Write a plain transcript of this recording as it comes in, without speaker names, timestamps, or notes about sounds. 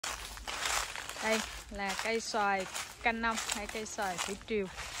Đây là cây xoài canh nông hay cây xoài thủy triều.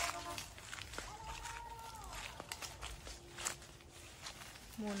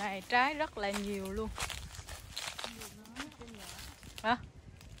 Mùa này trái rất là nhiều luôn. Hả?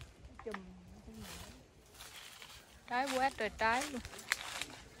 Trái quá trời trái luôn.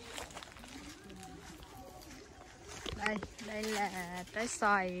 Đây là trái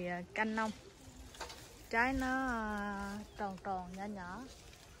xoài canh nông. Trái nó tròn tròn nhỏ nhỏ.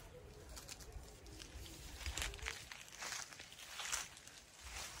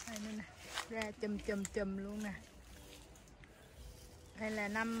 Đây nữa nè, ra chùm luôn nè. Đây là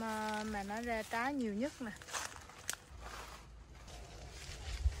năm mà nó ra trái nhiều nhất nè.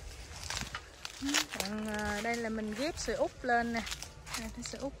 Còn đây là mình ghép sợi úp lên nè. Đây cái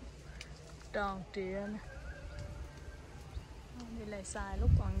sợi úp tròn trịa nè. Đây là xoài lúc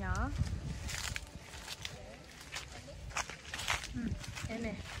còn nhỏ. Đây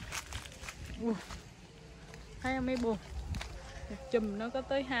nè. Thấy không mấy buồn? Một chùm nó có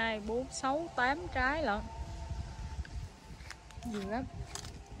tới 2, 4, 6, 8 trái lận. Nhiều lắm.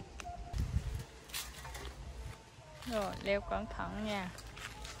 Rồi leo cẩn thận nha.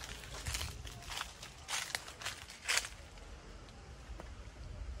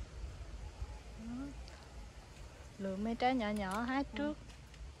 Lựa mấy trái nhỏ nhỏ hái trước.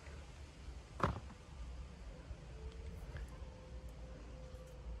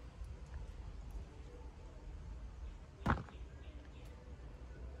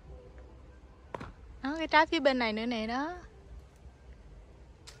 Đó, cái trái phía bên này nữa nè đó.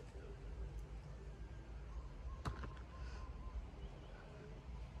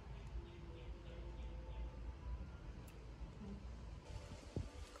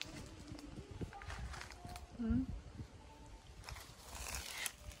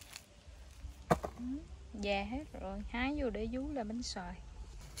 Già hết rồi, hái vô để vú là bánh xoài.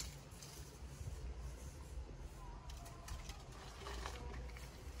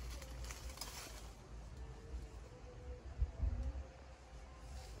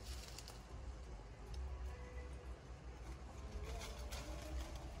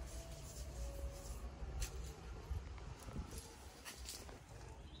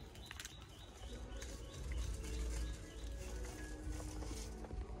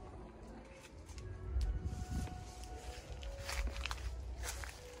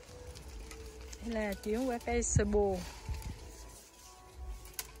 Đây là chuyển qua cây sồi bồ.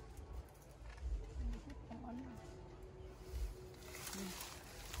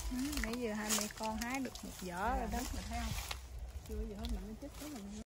 Nãy giờ hai mẹ con hái được một giỏ rồi đó. Mình thấy không? Chưa giờ hết mình nó chết.